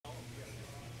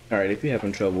Alright, if you're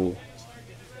having trouble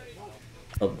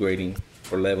upgrading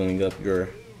or leveling up your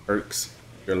perks,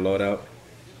 your loadout,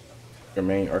 your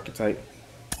main archetype,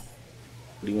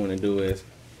 what you want to do is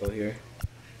go here,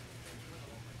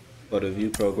 go to view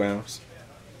programs.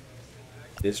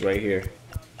 This right here,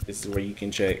 this is where you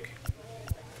can check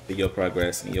your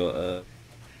progress and your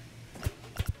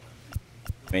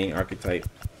main archetype.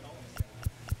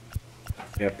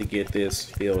 You have to get this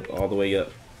filled all the way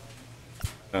up.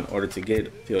 In order to get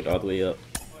it filled all the way up,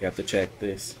 you have to check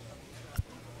this.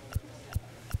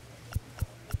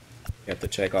 You have to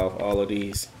check off all of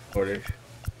these in order to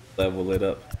level it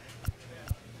up.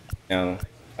 Now,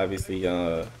 obviously,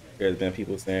 there's been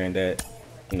people saying that,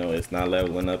 you know, it's not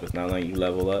leveling up, it's not letting you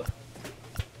level up.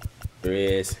 There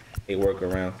is a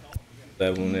workaround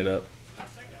leveling it up.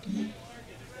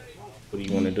 What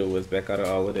you want to do is back out of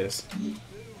all of this.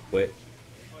 Quit.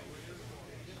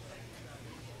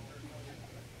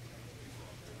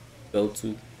 Go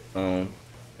to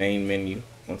main menu.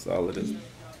 Once all of this,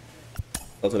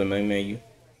 go to the main menu.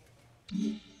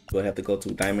 You'll have to go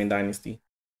to Diamond Dynasty.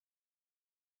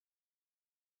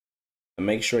 And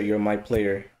make sure your my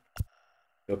player,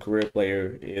 your career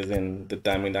player, is in the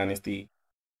Diamond Dynasty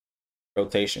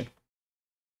rotation.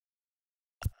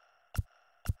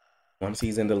 Once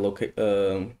he's in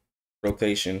the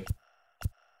rotation,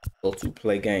 go to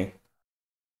play game.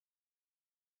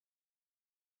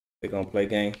 Click on play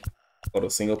game. Go to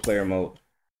single player mode.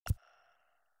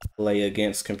 Play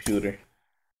against computer.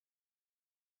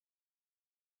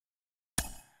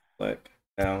 Like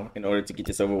now, in order to get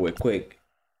this over with quick,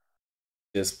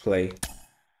 just play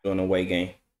doing a away game.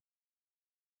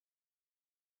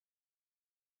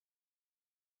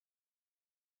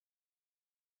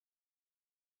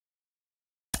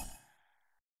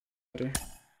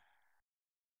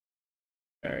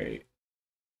 Alright.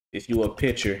 If you a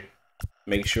pitcher,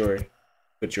 make sure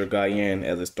put your guy in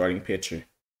as a starting pitcher.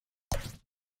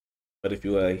 But if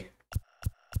you a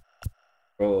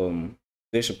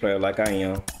position player like I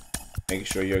am, make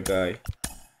sure your guy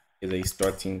is a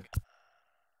starting.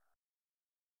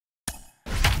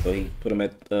 So he put him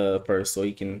at first, so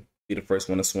he can be the first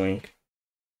one to swing.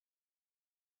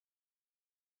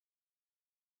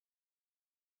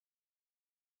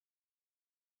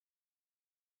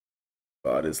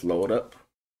 This load up.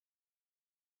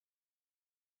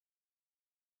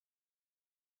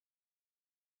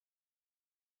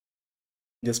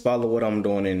 Just follow what I'm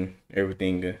doing and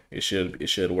everything. It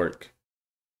should work.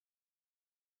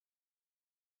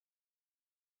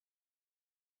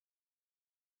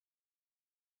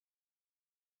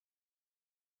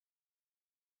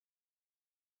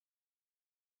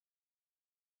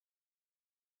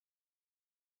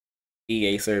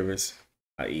 EA servers.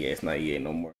 EA, it's not EA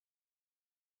no more.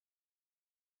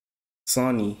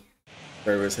 Sony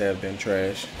servers have been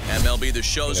trashed. MLB The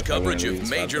Show's coverage of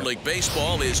Major League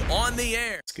Baseball is on the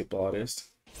air. Skip all this.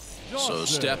 So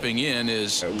stepping in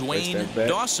is Dwayne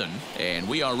Dawson, and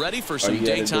we are ready for some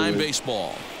daytime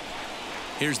baseball.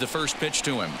 Here's the first pitch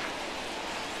to him.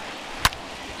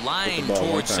 Line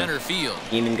towards center field.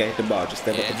 He didn't get the ball. Just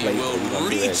step up the plate. And he will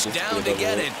reach down to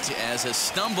get it as a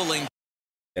stumbling.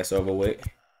 That's over with.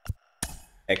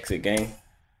 Exit game.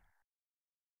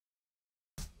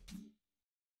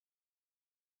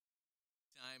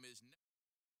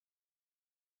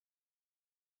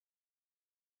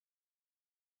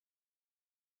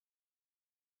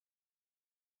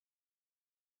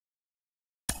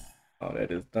 All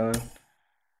that is done.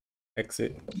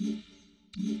 Exit.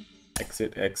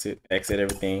 Exit, exit, exit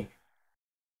everything.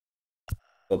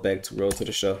 Go back to Road to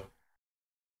the Show.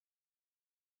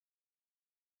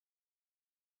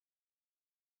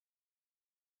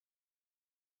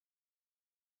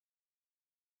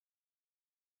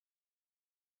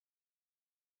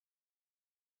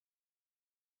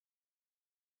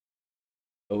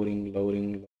 Loading,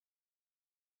 loading,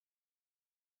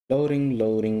 loading,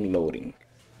 loading, loading.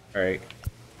 All right.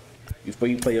 Before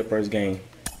you play your first game,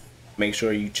 make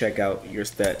sure you check out your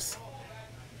stats.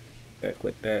 Okay,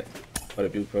 click that. Go to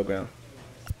view program.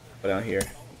 Go down here.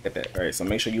 Get that. All right. So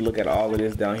make sure you look at all of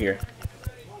this down here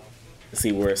to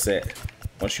see where it's at.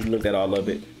 Once you look at all of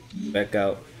it, back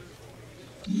out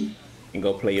and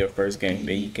go play your first game.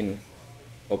 Then you can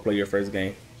go play your first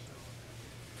game.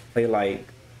 Play like,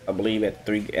 I believe at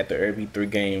every 3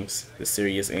 games the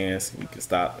series ends. You can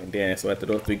stop, and then so after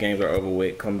those 3 games are over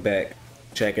with, come back,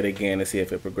 check it again and see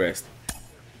if it progressed.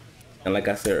 And like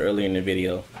I said earlier in the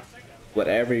video,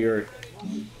 whatever your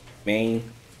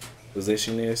main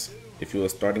position is, if you're a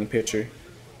starting pitcher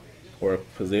or a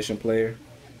position player,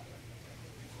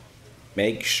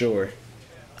 make sure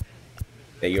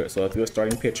that so if you're a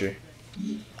starting pitcher,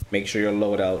 make sure your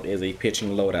loadout is a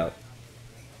pitching loadout.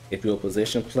 If you're a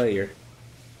position player,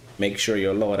 make sure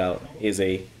your loadout is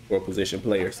for position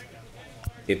players.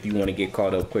 If you want to get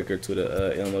caught up quicker to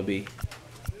the MLB.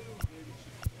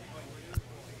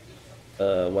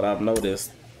 What I've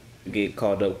noticed to get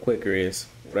caught up quicker is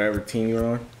whatever team you're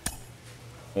on,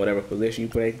 whatever position you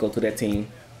play, go to that team,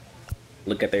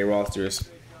 look at their rosters,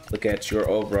 look at your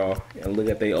overall, and look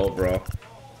at their overall.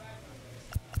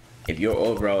 If your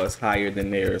overall is higher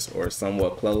than theirs or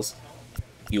somewhat close,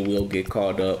 you will get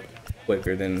caught up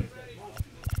quicker than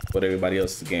what everybody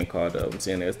else is getting caught up. I'm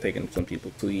saying it's taking some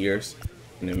people 2 years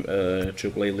in the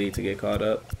AAA league to get caught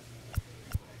up.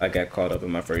 I got caught up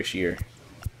in my first year.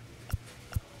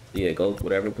 Yeah, go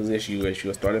whatever position you wish.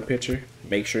 You're a starting pitcher,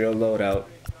 make sure your loadout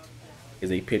is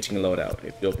a pitching loadout.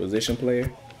 If you're a position player,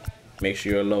 make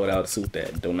sure your loadout suit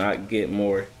that. Do not get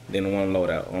more than one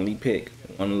loadout. Only pick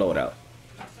one loadout.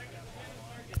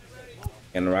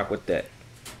 And rock with that.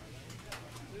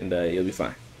 And you'll be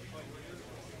fine.